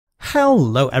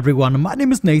Hello everyone, my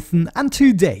name is Nathan and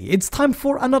today it's time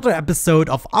for another episode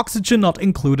of Oxygen Not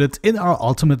Included in our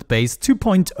Ultimate Base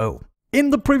 2.0. In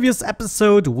the previous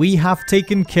episode we have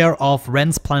taken care of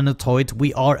Ren's planetoid,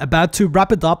 we are about to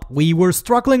wrap it up. We were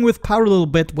struggling with power a little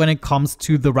bit when it comes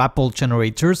to the Rappel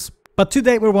generators, but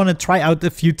today we want to try out a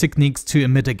few techniques to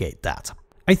mitigate that.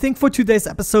 I think for today's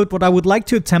episode what I would like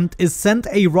to attempt is send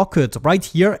a rocket right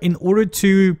here in order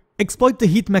to exploit the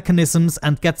heat mechanisms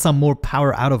and get some more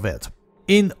power out of it.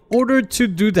 In order to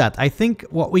do that, I think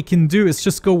what we can do is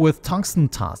just go with tungsten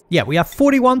tasks. Yeah, we have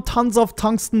 41 tons of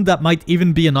tungsten, that might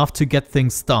even be enough to get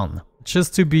things done.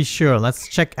 Just to be sure, let's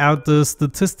check out the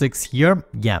statistics here.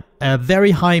 Yeah, a very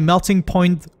high melting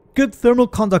point, good thermal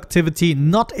conductivity,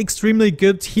 not extremely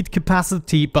good heat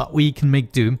capacity, but we can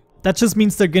make do. That just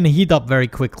means they're gonna heat up very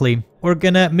quickly. We're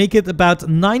gonna make it about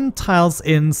 9 tiles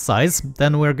in size.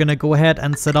 Then we're gonna go ahead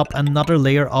and set up another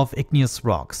layer of igneous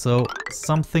rock. So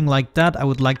something like that I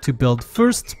would like to build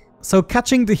first. So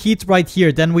catching the heat right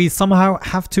here, then we somehow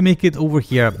have to make it over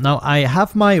here. Now I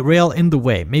have my rail in the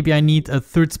way. Maybe I need a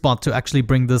third spot to actually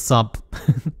bring this up.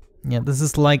 Yeah, this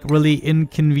is like really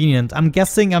inconvenient. I'm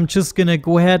guessing I'm just gonna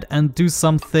go ahead and do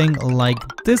something like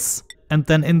this. And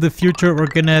then in the future, we're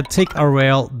gonna take our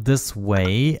rail this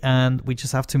way, and we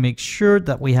just have to make sure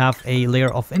that we have a layer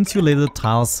of insulated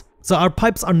tiles, so our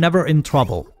pipes are never in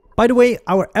trouble. By the way,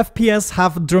 our FPS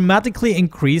have dramatically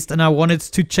increased, and I wanted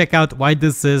to check out why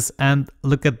this is, and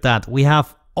look at that. We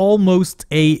have almost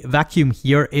a vacuum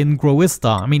here in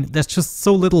Grovista. I mean, there's just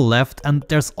so little left, and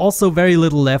there's also very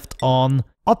little left on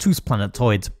Otto's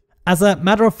planetoid. As a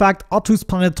matter of fact, Otto's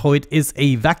planetoid is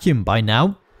a vacuum by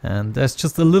now. And there's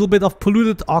just a little bit of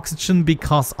polluted oxygen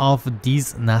because of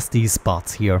these nasty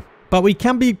spots here. But we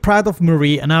can be proud of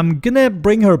Marie, and I'm gonna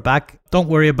bring her back. Don't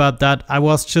worry about that, I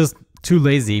was just too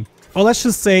lazy. Or let's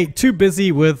just say too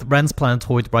busy with Ren's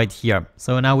planetoid right here.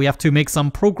 So now we have to make some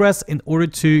progress in order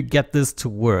to get this to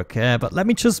work. But let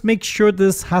me just make sure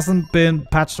this hasn't been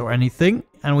patched or anything.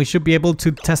 And we should be able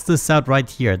to test this out right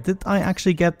here. Did I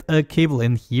actually get a cable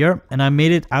in here? And I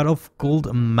made it out of gold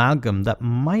amalgam. That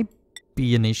might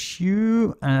be an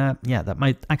issue. Yeah, that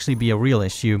might actually be a real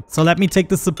issue. So let me take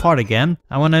this apart again.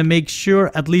 I want to make sure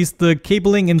at least the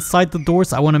cabling inside the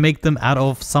doors, I want to make them out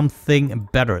of something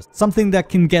better. Something that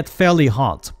can get fairly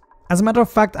hot. As a matter of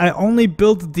fact, I only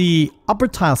built the upper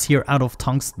tiles here out of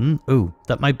tungsten. Oh,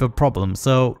 that might be a problem.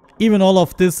 So even all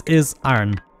of this is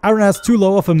iron. Iron has too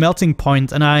low of a melting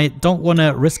point and I don't want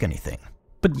to risk anything.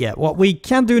 But yeah, what we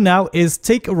can do now is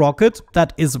take a rocket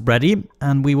that is ready,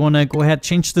 and we want to go ahead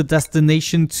change the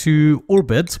destination to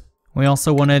orbit. We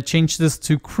also want to change this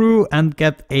to crew and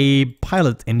get a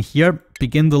pilot in here,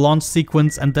 begin the launch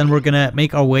sequence, and then we're gonna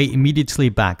make our way immediately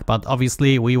back. But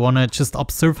obviously we want to just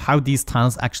observe how these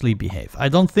tiles actually behave. I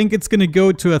don't think it's gonna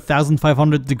go to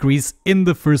 1500 degrees in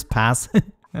the first pass.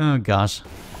 Oh gosh,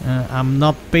 I'm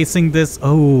not basing this.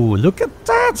 Oh, look at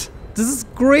that! This is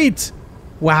great!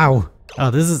 Wow. Oh,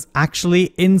 this is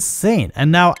actually insane.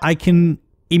 And now I can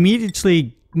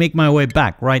immediately make my way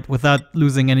back, right? Without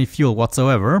losing any fuel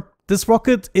whatsoever. This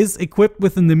rocket is equipped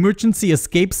with an emergency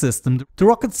escape system. The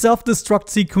rocket's self-destruct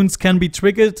sequence can be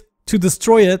triggered to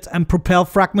destroy it and propel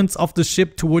fragments of the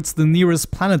ship towards the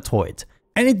nearest planetoid.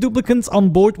 Any duplicates on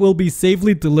board will be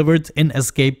safely delivered in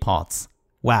escape pods.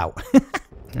 Wow.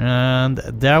 And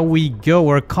there we go,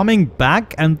 we're coming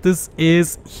back and this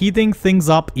is heating things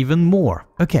up even more.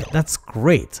 Okay, that's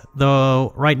great.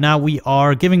 Though right now we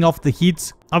are giving off the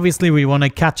heat. Obviously we want to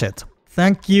catch it.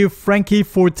 Thank you, Frankie,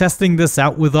 for testing this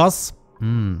out with us.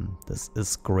 This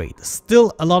is great.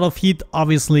 Still a lot of heat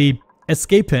obviously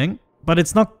escaping, but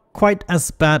it's not quite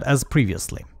as bad as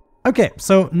previously. Okay,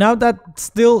 so now that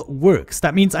still works.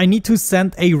 That means I need to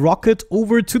send a rocket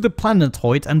over to the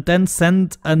planetoid and then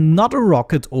send another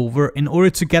rocket over in order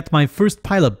to get my first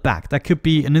pilot back. That could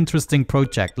be an interesting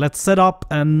project. Let's set up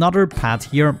another pad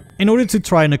here in order to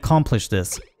try and accomplish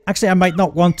this. Actually, I might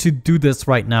not want to do this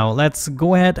right now. Let's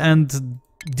go ahead and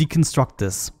deconstruct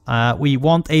this. We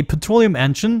want a petroleum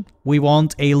engine. We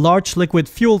want a large liquid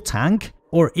fuel tank,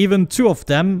 or even 2 of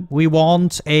them. We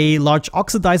want a large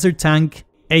oxidizer tank,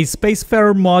 a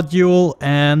spacefarer module,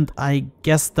 and I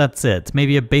guess that's it.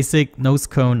 Maybe a basic nose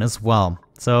cone as well.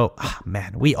 So,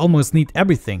 man, we almost need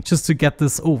everything just to get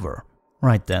this over.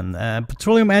 Right then,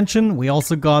 petroleum engine. We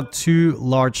also got 2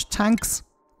 large tanks,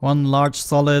 1 large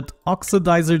solid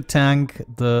oxidizer tank,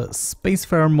 the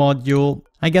spacefarer module.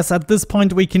 I guess at this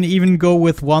point we can even go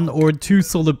with 1 or 2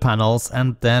 solar panels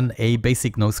and then a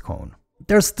basic nose cone.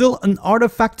 There's still an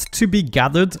artifact to be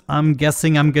gathered. I'm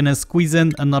guessing I'm gonna squeeze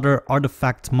in another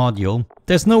artifact module.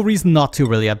 There's no reason not to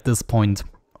really at this point.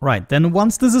 Right, then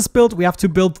once this is built, we have to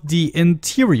build the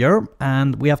interior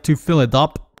and we have to fill it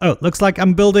up. Oh, looks like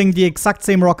I'm building the exact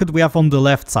same rocket we have on the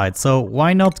left side. So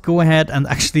why not go ahead and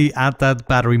actually add that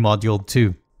battery module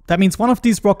too? That means one of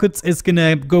these rockets is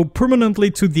gonna go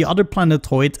permanently to the other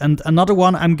planetoid and another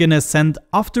one I'm gonna send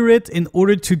after it in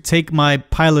order to take my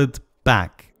pilot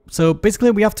back. So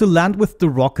basically we have to land with the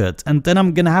rocket and then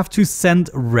I'm gonna have to send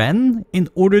Ren in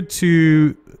order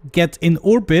to get in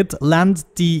orbit, land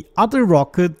the other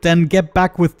rocket, then get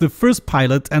back with the first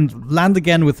pilot and land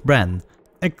again with Ren.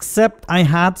 Except I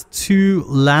had 2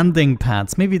 landing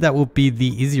pads. Maybe that would be the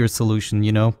easier solution,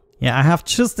 you know? Yeah, I have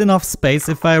just enough space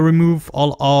if I remove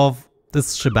all of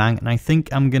this shebang, and I think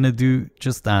I'm gonna do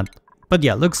just that. But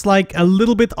yeah, looks like a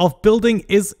little bit of building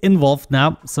is involved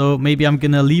now, so maybe I'm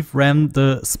gonna leave Ren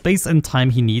the space and time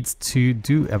he needs to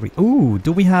do Ooh,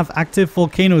 do we have active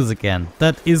volcanoes again?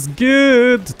 That is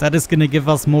good! That is gonna give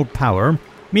us more power,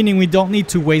 meaning we don't need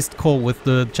to waste coal with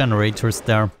the generators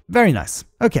there. Very nice.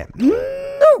 Okay.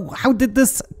 No! How did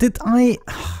this...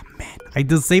 Oh, man. I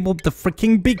disabled the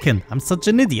freaking beacon. I'm such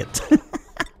an idiot.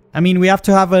 I mean, we have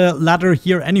to have a ladder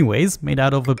here anyways, made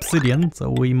out of obsidian, so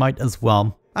we might as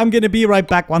well. I'm gonna be right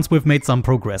back once we've made some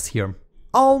progress here.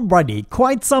 Alrighty,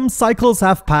 quite some cycles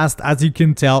have passed as you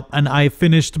can tell, and I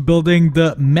finished building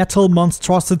the metal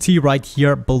monstrosity right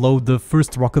here below the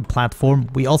first rocket platform.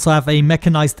 We also have a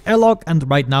mechanized airlock, and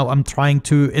right now I'm trying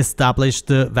to establish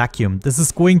the vacuum. This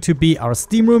is going to be our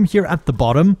steam room here at the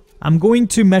bottom. I'm going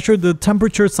to measure the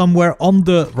temperature somewhere on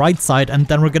the right side, and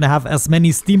then we're gonna have as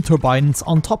many steam turbines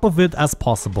on top of it as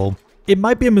possible. It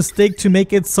might be a mistake to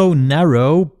make it so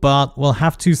narrow, but we'll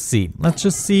have to see. Let's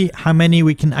just see how many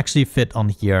we can actually fit on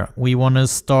here. We want to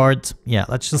start, yeah,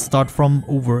 let's just start from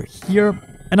over here.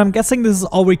 And I'm guessing this is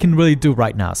all we can really do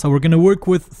right now. So we're going to work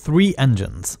with 3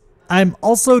 engines. I'm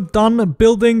also done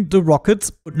building the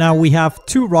rockets. Now we have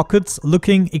 2 rockets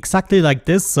looking exactly like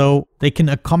this, so they can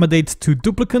accommodate 2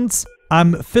 duplicants.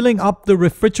 I'm filling up the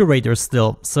refrigerator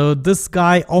still, so this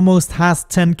guy almost has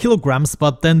 10 kilograms,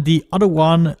 but then the other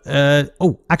one,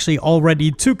 actually already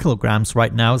 2 kilograms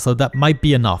right now, so that might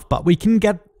be enough. But we can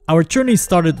get our journey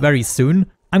started very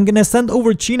soon. I'm gonna send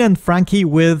over Gene and Frankie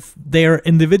with their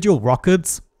individual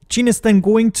rockets. Gene is then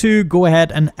going to go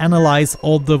ahead and analyze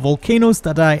all the volcanoes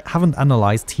that I haven't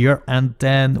analyzed here, and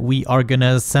then we are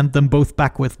gonna send them both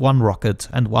back with 1 rocket,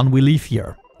 and 1 we leave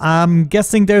here. I'm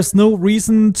guessing there's no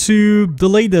reason to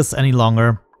delay this any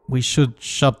longer. We should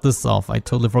shut this off. I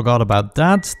totally forgot about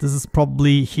that. This is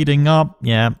probably heating up.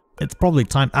 Yeah, it's probably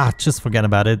time. Just forget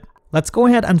about it. Let's go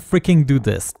ahead and freaking do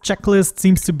this. Checklist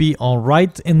seems to be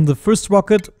alright in the first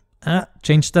rocket.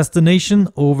 Change destination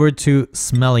over to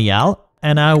Smelly Al.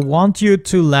 And I want you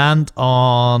to land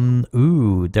on...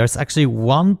 Ooh, there's actually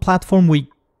 1 platform we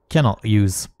cannot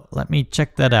use. Let me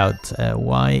check that out.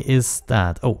 Why is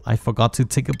that? Oh, I forgot to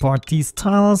take apart these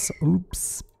tiles.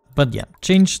 Oops. But yeah,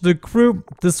 change the crew.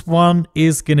 This one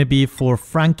is gonna be for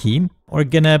Frankie. We're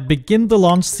gonna begin the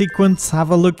launch sequence,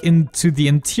 have a look into the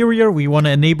interior. We want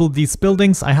to enable these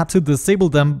buildings. I had to disable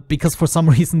them because for some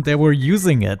reason they were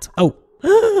using it. Oh,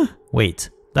 wait,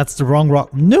 that's the wrong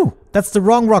rocket. No, that's the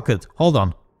wrong rocket. Hold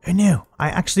on. Oh no,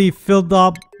 I actually filled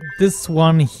up this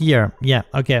one here. Yeah,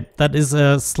 okay, that is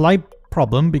a slight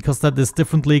problem because that is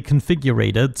differently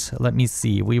configured. Let me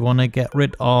see, we want to get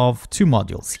rid of 2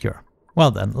 modules here.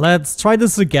 Well then, let's try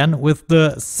this again with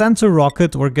the center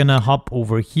rocket. We're gonna hop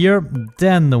over here.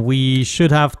 Then we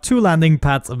should have 2 landing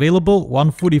pads available.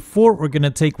 144 we're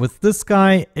gonna take with this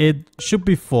guy. It should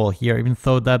be full here, even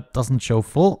though that doesn't show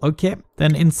full. Okay.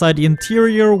 Then inside the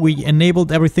interior, we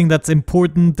enabled everything that's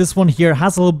important. This one here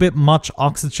has a little bit much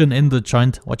oxygen in the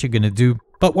joint. What you're gonna do?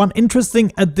 But one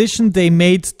interesting addition they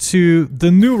made to the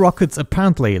new rockets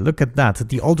apparently, look at that,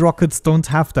 the old rockets don't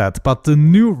have that, but the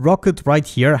new rocket right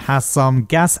here has some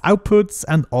gas outputs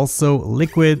and also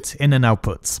liquid in and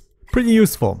outputs. Pretty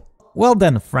useful. Well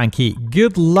then, Frankie,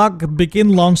 good luck,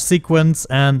 begin launch sequence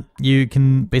and you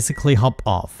can basically hop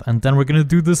off. And then we're gonna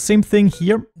do the same thing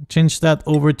here, change that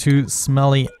over to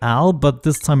Smelly Al, but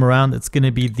this time around it's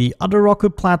gonna be the other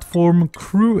rocket platform,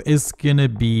 crew is gonna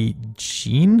be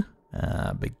Gene.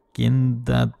 Begin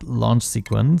that launch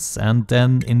sequence and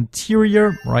then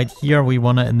interior right here we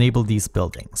want to enable these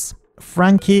buildings.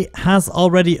 Frankie has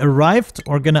already arrived.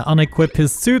 We're gonna unequip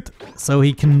his suit so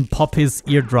he can pop his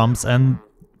eardrums and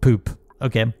poop.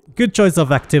 Okay, good choice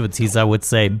of activities I would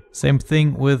say. Same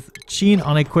thing with Jean,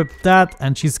 unequip that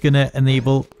and she's gonna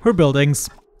enable her buildings.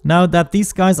 Now that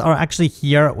these guys are actually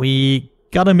here, we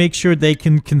gotta make sure they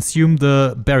can consume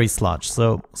the berry sludge.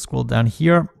 So scroll down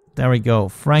here. There we go.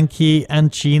 Frankie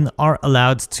and Jean are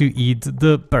allowed to eat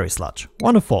the berry sludge.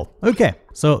 Wonderful. Okay.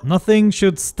 So nothing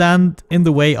should stand in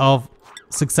the way of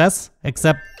success,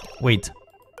 except... Wait.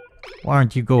 Why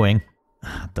aren't you going?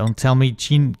 Don't tell me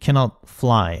Jean cannot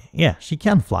fly. Yeah, she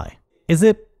can fly. Is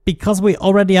it because we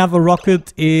already have a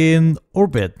rocket in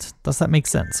orbit? Does that make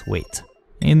sense? Wait.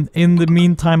 In the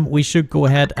meantime, we should go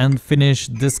ahead and finish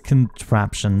this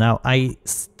contraption. Now, I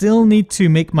still need to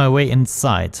make my way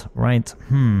inside, right?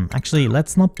 Actually,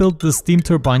 let's not build the steam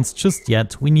turbines just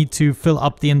yet. We need to fill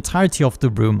up the entirety of the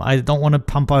room. I don't want to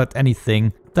pump out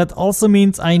anything. That also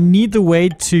means I need a way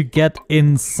to get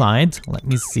inside. Let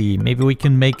me see. Maybe we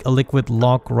can make a liquid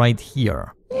lock right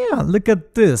here. Yeah, look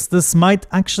at this. This might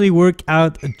actually work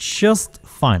out just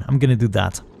fine. I'm gonna do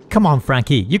that. Come on,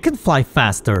 Frankie. You can fly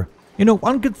faster. You know,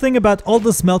 one good thing about all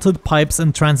the smelted pipes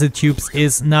and transit tubes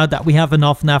is now that we have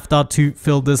enough naphtha to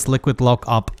fill this liquid lock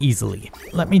up easily.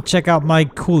 Let me check out my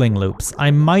cooling loops. I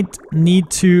might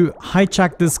need to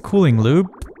hijack this cooling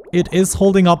loop. It is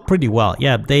holding up pretty well.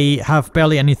 Yeah, they have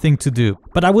barely anything to do.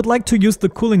 But I would like to use the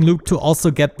cooling loop to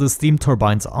also get the steam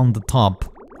turbines on the top.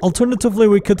 Alternatively,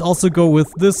 we could also go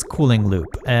with this cooling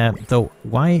loop. Though,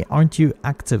 why aren't you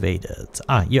activated?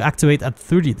 Ah, you activate at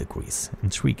 30 degrees.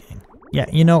 Intriguing. Yeah,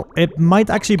 you know, it might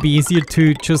actually be easier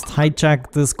to just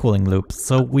hijack this cooling loop.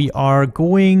 So we are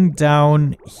going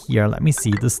down here. Let me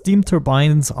see. The steam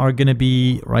turbines are gonna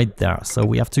be right there. So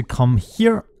we have to come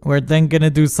here. We're then gonna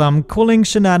do some cooling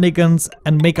shenanigans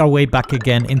and make our way back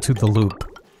again into the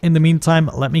loop. In the meantime,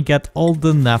 let me get all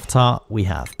the naphtha we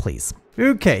have, please.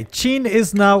 Okay, Jean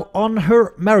is now on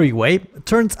her merry way.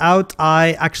 Turns out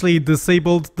I actually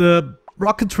disabled the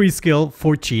rocketry skill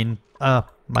for Jean.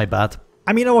 My bad.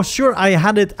 I mean, I was sure I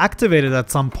had it activated at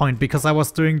some point because I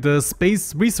was doing the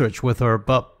space research with her,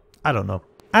 but I don't know.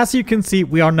 As you can see,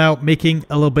 we are now making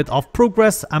a little bit of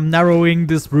progress. I'm narrowing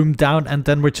this room down and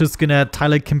then we're just gonna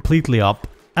tile it completely up.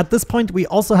 At this point, we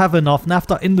also have enough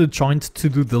naphtha in the joint to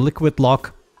do the liquid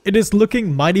lock. It is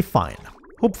looking mighty fine.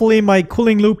 Hopefully my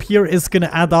cooling loop here is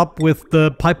gonna add up with the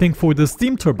piping for the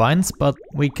steam turbines, but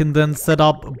we can then set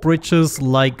up bridges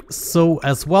like so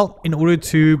as well in order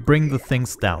to bring the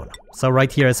things down. So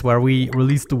right here is where we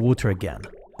release the water again.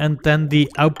 And then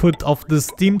the output of the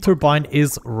steam turbine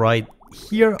is right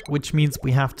here, which means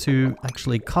we have to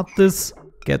actually cut this,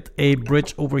 get a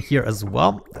bridge over here as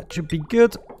well. That should be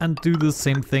good. And do the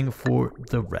same thing for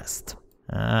the rest.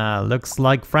 Looks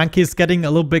like Frankie's getting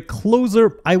a little bit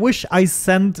closer. I wish I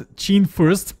sent Jean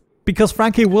first, because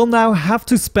Frankie will now have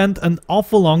to spend an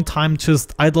awful long time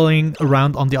just idling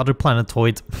around on the other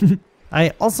planetoid. I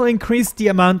also increased the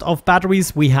amount of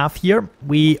batteries we have here.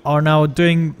 We are now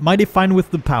doing mighty fine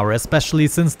with the power, especially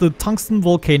since the tungsten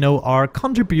volcano are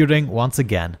contributing once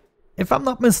again. If I'm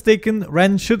not mistaken,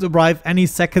 Ren should arrive any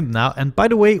second now. And by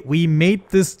the way, we made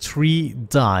this tree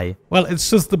die. Well, it's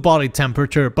just the body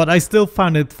temperature, but I still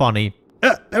found it funny.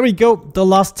 There we go, the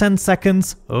last 10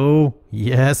 seconds. Oh,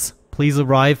 yes, please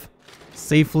arrive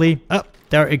safely.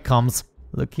 There it comes.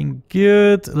 Looking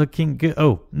good, looking good.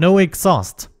 Oh, no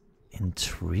exhaust.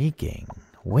 Intriguing.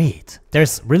 Wait,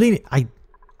 there's really... I'm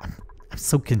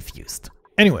so confused.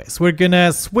 Anyways, we're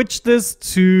gonna switch this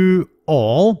to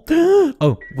all.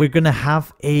 Oh, we're gonna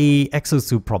have a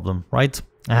exosuit problem, right?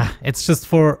 It's just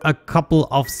for a couple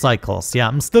of cycles. Yeah,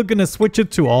 I'm still gonna switch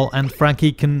it to all and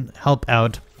Frankie can help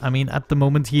out. I mean, at the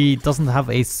moment he doesn't have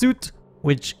a suit,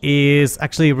 which is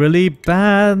actually really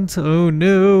bad. Oh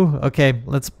no. Okay,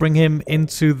 let's bring him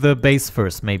into the base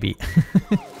first, maybe.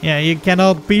 Yeah, you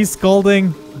cannot be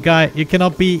scalding. Guy, you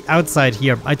cannot be outside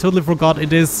here. I totally forgot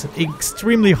it is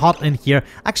extremely hot in here.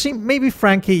 Actually, maybe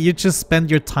Frankie, you just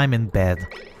spend your time in bed.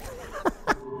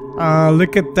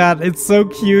 Look at that. It's so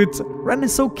cute. Ren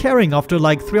is so caring after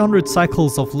like 300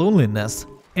 cycles of loneliness.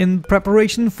 In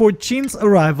preparation for Jean's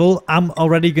arrival, I'm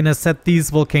already gonna set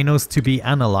these volcanoes to be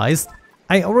analyzed.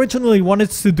 I originally wanted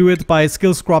to do it by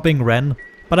skill scrubbing Ren,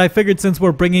 but I figured since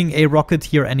we're bringing a rocket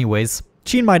here anyways,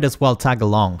 Jean might as well tag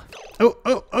along.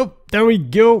 Oh, there we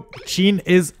go. Jean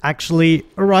is actually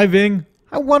arriving.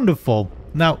 How wonderful.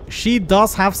 Now, she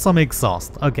does have some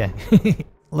exhaust. Okay.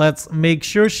 Let's make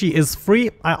sure she is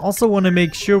free. I also want to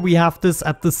make sure we have this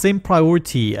at the same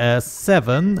priority as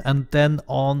 7. And then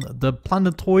on the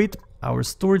planetoid, our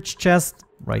storage chest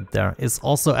right there is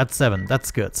also at 7.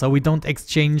 That's good. So we don't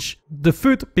exchange the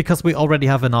food because we already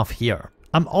have enough here.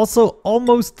 I'm also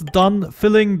almost done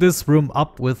filling this room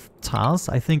up with tasks.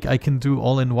 I think I can do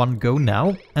all in one go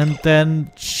now. And then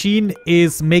Jean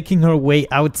is making her way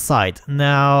outside.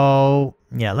 Now,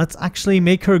 yeah, let's actually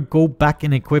make her go back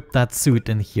and equip that suit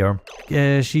in here.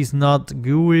 She's not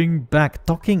going back.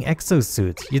 Docking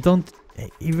exosuit. You don't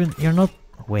even... You're not...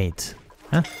 Wait.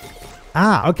 Huh?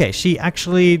 Ah, okay. She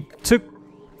actually took...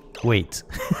 Wait.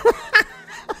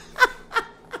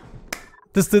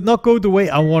 This did not go the way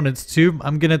I wanted to.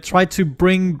 I'm gonna try to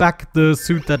bring back the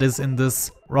suit that is in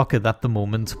this rocket at the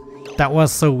moment. That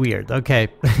was so weird. Okay.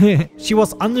 She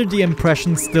was under the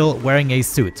impression still wearing a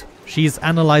suit. She's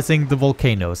analyzing the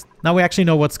volcanoes. Now we actually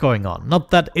know what's going on. Not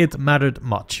that it mattered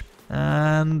much.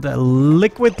 And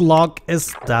liquid lock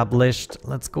established.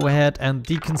 Let's go ahead and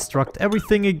deconstruct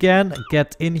everything again.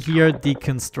 Get in here,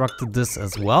 deconstruct this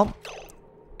as well.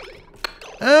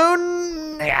 Oh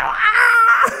no!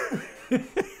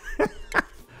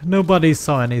 Nobody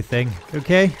saw anything.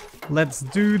 Okay, let's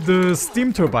do the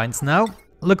steam turbines now.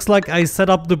 Looks like I set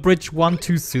up the bridge one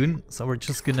too soon, so we're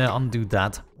just gonna undo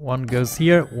that. One goes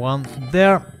here, one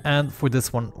there, and for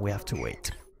this one we have to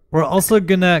wait. We're also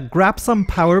gonna grab some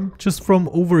power just from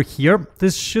over here.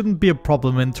 This shouldn't be a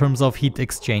problem in terms of heat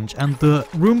exchange, and the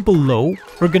room below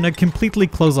we're gonna completely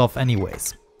close off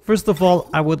anyways. First of all,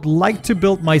 I would like to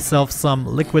build myself some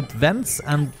liquid vents,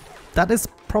 and that is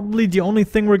probably the only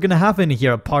thing we're gonna have in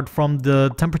here apart from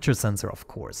the temperature sensor, of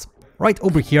course. Right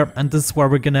over here, and this is where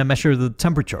we're gonna measure the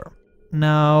temperature.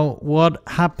 Now, what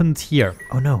happened here?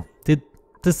 Oh no, did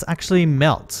this actually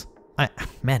melt?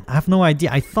 Man, I have no idea.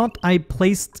 I thought I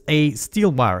placed a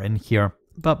steel wire in here,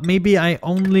 but maybe I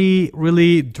only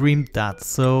really dreamed that.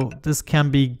 So this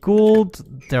can be gold.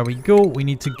 There we go. We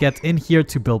need to get in here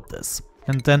to build this.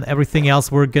 And then everything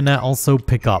else we're gonna also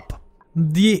pick up.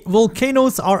 The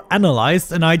volcanoes are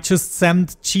analyzed, and I just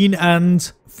sent Jean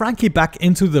and Frankie back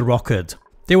into the rocket.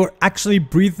 They were actually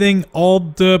breathing all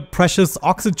the precious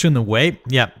oxygen away.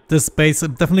 Yeah, this base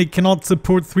definitely cannot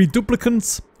support 3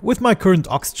 duplicants with my current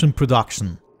oxygen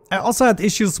production. I also had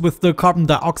issues with the carbon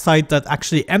dioxide that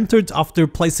actually entered after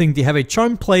placing the heavy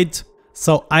charm plate.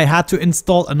 So I had to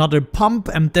install another pump,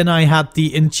 and then I had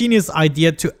the ingenious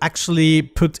idea to actually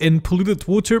put in polluted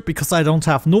water because I don't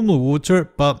have normal water.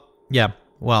 But yeah,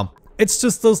 well, it's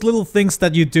just those little things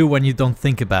that you do when you don't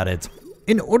think about it.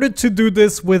 In order to do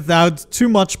this without too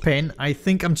much pain, I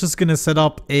think I'm just gonna set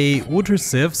up a water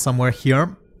sieve somewhere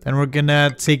here. Then we're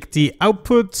gonna take the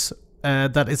output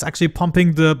that is actually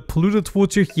pumping the polluted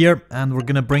water here, and we're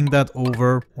gonna bring that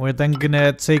over. We're then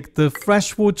gonna take the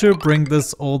fresh water, bring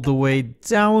this all the way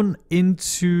down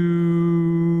into...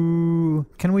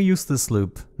 Can we use this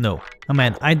loop? No. Oh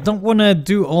man, I don't wanna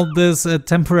do all this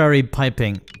temporary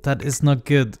piping. That is not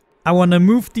good. I want to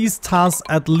move these tiles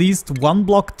at least 1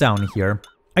 block down here.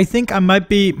 I think I might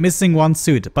be missing one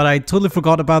suit, but I totally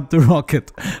forgot about the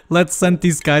rocket. Let's send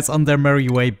these guys on their merry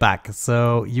way back.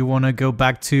 So you want to go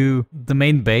back to the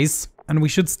main base, and we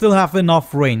should still have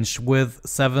enough range with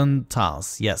 7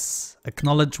 tiles. Yes.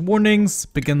 Acknowledge warnings,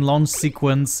 begin launch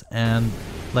sequence, and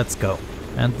let's go.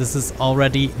 And this is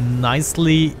already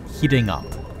nicely heating up.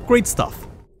 Great stuff.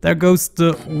 There goes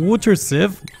the water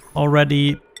sieve,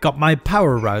 already got my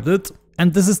power routed,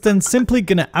 and this is then simply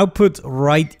gonna output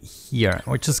right here.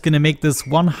 We're just gonna make this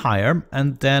one higher,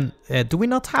 and then do we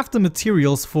not have the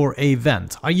materials for a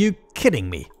vent? Are you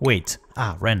kidding me? Wait,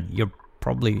 Ren, you're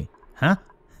probably... Huh?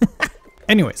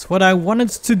 Anyways, what I wanted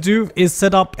to do is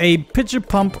set up a pitcher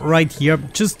pump right here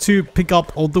just to pick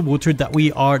up all the water that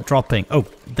we are dropping. Oh,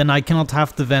 then I cannot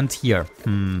have the vent here.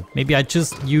 Maybe I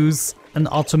just use an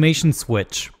automation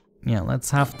switch. Yeah, let's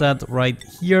have that right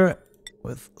here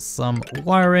with some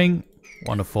wiring.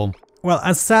 Wonderful. Well,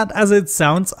 as sad as it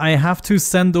sounds, I have to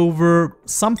send over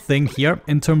something here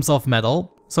in terms of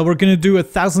metal. So we're gonna do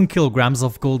 1,000 kilograms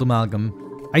of gold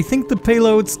amalgam. I think the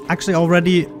payloads actually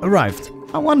already arrived.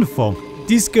 Oh, wonderful.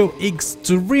 These go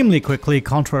extremely quickly,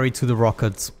 contrary to the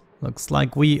rockets. Looks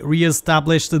like we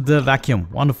re-established the vacuum.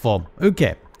 Wonderful.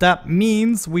 Okay, that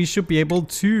means we should be able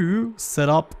to set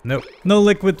up... No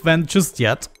liquid vent just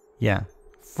yet. Yeah.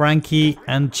 Frankie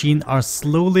and Jean are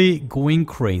slowly going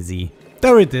crazy.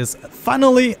 There it is.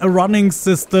 Finally a running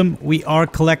system. We are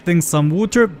collecting some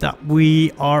water that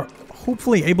we are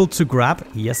hopefully able to grab.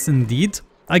 Yes, indeed.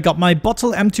 I got my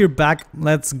bottle emptier back.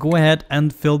 Let's go ahead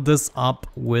and fill this up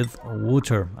with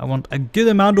water. I want a good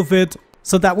amount of it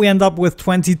so that we end up with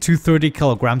 20 to 30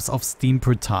 kilograms of steam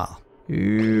per tile.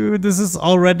 Ooh, this is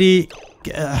already...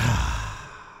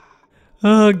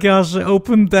 Oh gosh,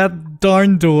 open that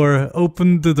darn door.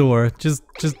 Open the door. Just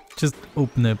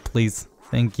open it, please.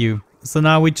 Thank you. So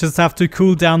now we just have to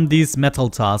cool down these metal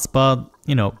tiles, but,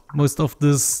 you know, most of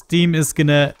the steam is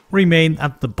gonna remain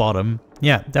at the bottom.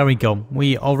 Yeah, there we go.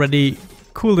 We already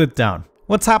cooled it down.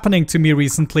 What's happening to me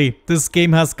recently? This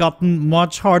game has gotten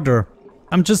much harder.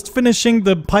 I'm just finishing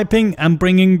the piping and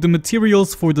bringing the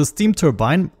materials for the steam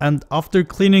turbine, and after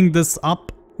cleaning this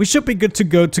up, we should be good to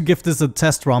go to give this a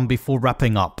test run before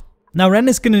wrapping up. Now Ren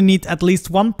is gonna need at least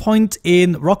 1 point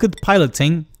in rocket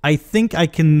piloting. I think I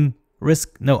can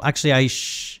risk... No, actually I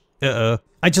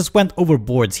I just went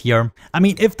overboard here. I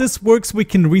mean, if this works, we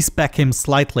can respec him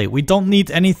slightly. We don't need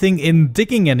anything in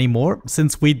digging anymore,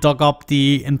 since we dug up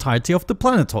the entirety of the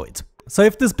planetoid. So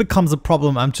if this becomes a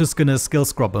problem, I'm just gonna skill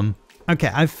scrub him.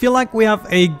 Okay, I feel like we have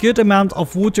a good amount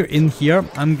of water in here.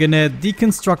 I'm gonna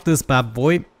deconstruct this bad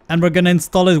boy, and we're gonna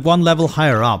install it one level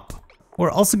higher up. We're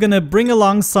also gonna bring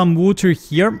along some water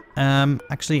here.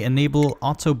 Actually enable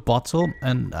auto bottle,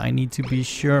 and I need to be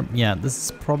sure. Yeah, this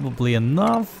is probably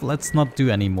enough. Let's not do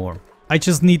any more. I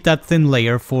just need that thin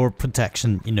layer for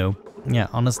protection, you know. Yeah,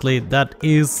 honestly, that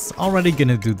is already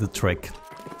gonna do the trick.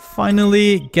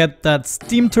 Finally, get that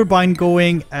steam turbine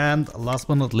going, and last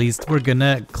but not least, we're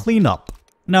gonna clean up.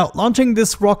 Now, launching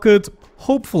this rocket,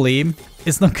 hopefully,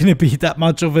 is not gonna be that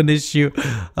much of an issue.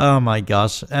 Oh my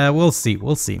gosh, we'll see,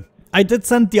 we'll see. I did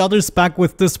send the others back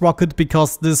with this rocket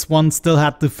because this one still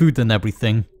had the food and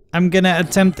everything. I'm gonna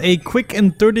attempt a quick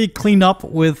and dirty cleanup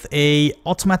with a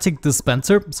automatic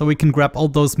dispenser so we can grab all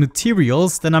those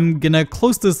materials. Then I'm gonna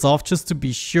close this off just to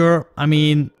be sure. I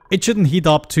mean, it shouldn't heat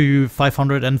up to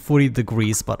 540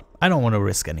 degrees, but I don't want to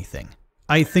risk anything.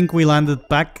 I think we landed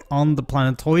back on the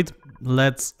planetoid.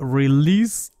 Let's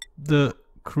release the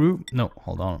crew. No,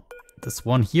 hold on. This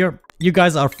one here. You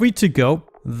guys are free to go.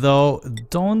 Though,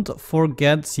 don't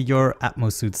forget your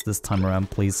Atmo suits this time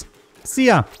around, please. See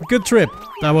ya! Good trip!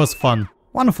 That was fun.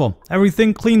 Wonderful.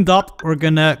 Everything cleaned up. We're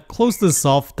gonna close this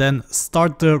off, then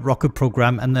start the rocket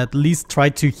program and at least try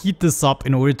to heat this up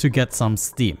in order to get some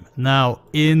steam. Now,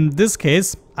 in this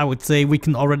case, I would say we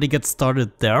can already get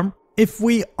started there. If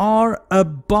we are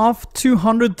above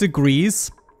 200 degrees...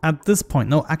 At this point,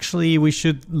 no, actually we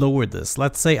should lower this.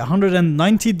 Let's say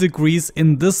 190 degrees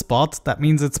in this spot. That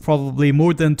means it's probably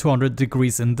more than 200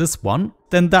 degrees in this one.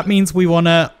 Then that means we want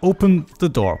to open the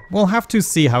door. We'll have to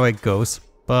see how it goes.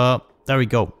 But there we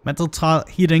go. Metal tile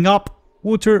heating up.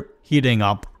 Water heating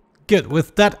up. Good.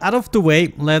 With that out of the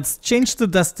way, let's change the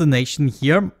destination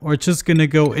here. We're just going to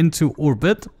go into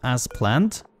orbit as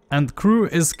planned. And crew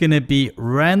is going to be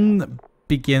Ren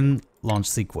begin launch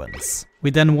sequence. We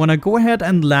then want to go ahead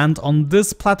and land on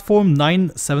this platform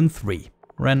 973.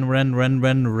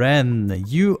 Ren.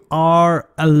 You are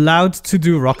allowed to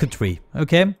do rocketry,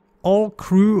 okay? All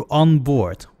crew on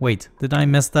board. Wait, did I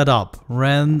mess that up?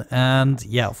 Ren and,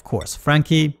 yeah, of course,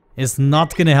 Frankie is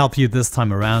not gonna help you this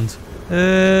time around.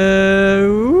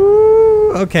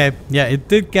 Okay, yeah, it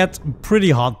did get pretty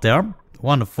hot there.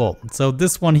 Wonderful. So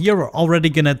this one here, we're already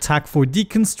gonna attack for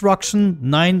deconstruction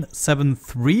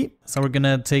 973. So we're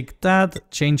gonna take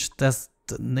that, change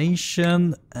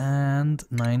destination and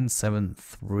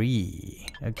 973.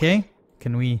 Okay,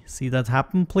 can we see that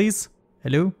happen, please?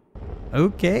 Hello?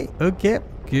 Okay,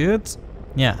 good.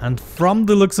 Yeah, and from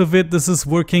the looks of it, this is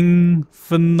working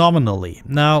phenomenally.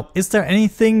 Now, is there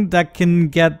anything that can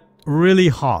get really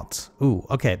hot? Ooh,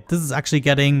 okay, this is actually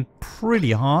getting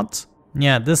pretty hot.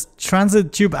 Yeah, this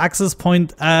transit tube access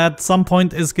point at some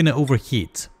point is gonna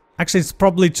overheat. Actually, it's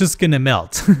probably just gonna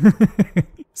melt.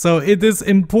 So it is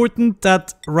important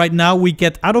that right now we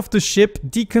get out of the ship,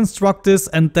 deconstruct this,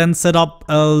 and then set up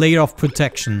a layer of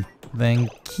protection.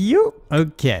 Thank you.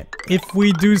 Okay, if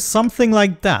we do something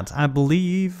like that, I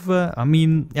believe, I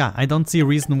mean, yeah, I don't see a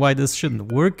reason why this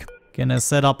shouldn't work. Gonna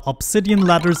set up obsidian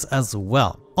ladders as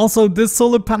well. Also, this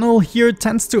solar panel here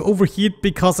tends to overheat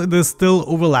because it is still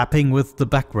overlapping with the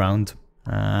background.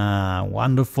 Ah,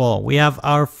 wonderful. We have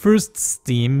our first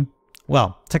steam.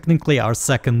 Well, technically our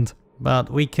second. But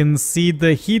we can see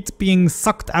the heat being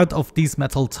sucked out of these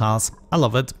metal tiles. I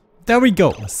love it. There we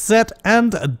go. Set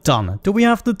and done. Do we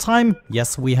have the time?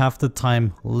 Yes, we have the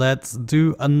time. Let's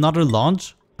do another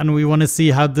launch. And we want to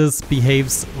see how this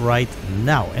behaves right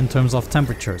now in terms of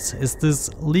temperatures. Is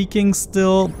this leaking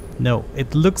still? No,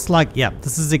 it looks like, yeah,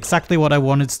 this is exactly what I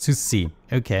wanted to see.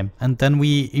 Okay, and then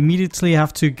we immediately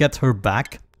have to get her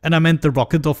back. And I meant the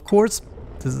rocket, of course.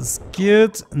 This is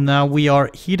good. Now we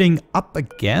are heating up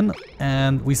again.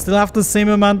 And we still have the same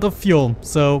amount of fuel.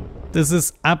 So this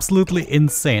is absolutely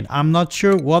insane. I'm not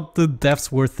sure what the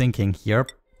devs were thinking here.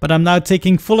 But I'm now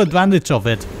taking full advantage of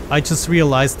it. I just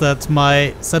realized that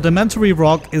my sedimentary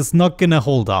rock is not gonna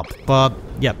hold up. But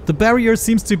yeah, the barrier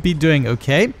seems to be doing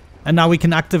okay. And now we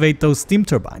can activate those steam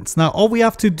turbines. Now all we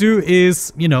have to do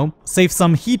is, you know, save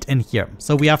some heat in here.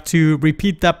 So we have to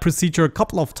repeat that procedure a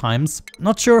couple of times.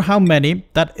 Not sure how many.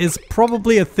 That is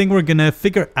probably a thing we're gonna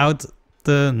figure out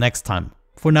the next time.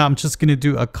 For now, I'm just gonna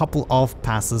do a couple of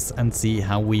passes and see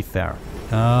how we fare.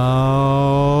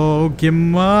 Oh,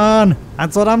 come on.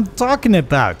 That's what I'm talking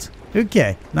about.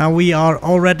 Okay, now we are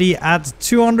already at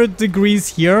 200 degrees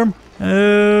here.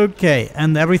 Okay,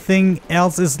 and everything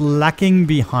else is lacking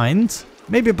behind.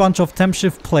 maybe a bunch of temp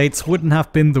shift plates wouldn't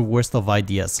have been the worst of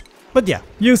ideas. But yeah,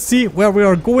 you see where we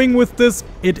are going with this.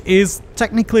 It is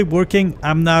technically working.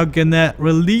 I'm now gonna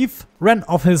relieve Ren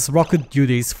of his rocket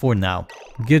duties for now.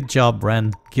 Good job,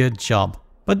 Ren. Good job.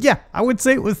 But yeah, I would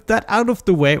say with that out of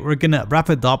the way, we're gonna wrap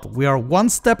it up. We are one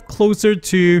step closer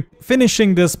to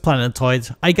finishing this planetoid.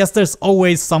 I guess there's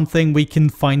always something we can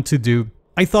find to do.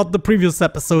 I thought the previous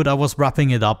episode I was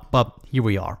wrapping it up, but here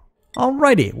we are.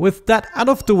 Alrighty, with that out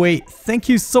of the way, thank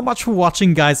you so much for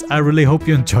watching, guys. I really hope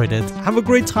you enjoyed it. Have a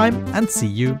great time and see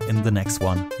you in the next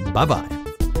one. Bye bye.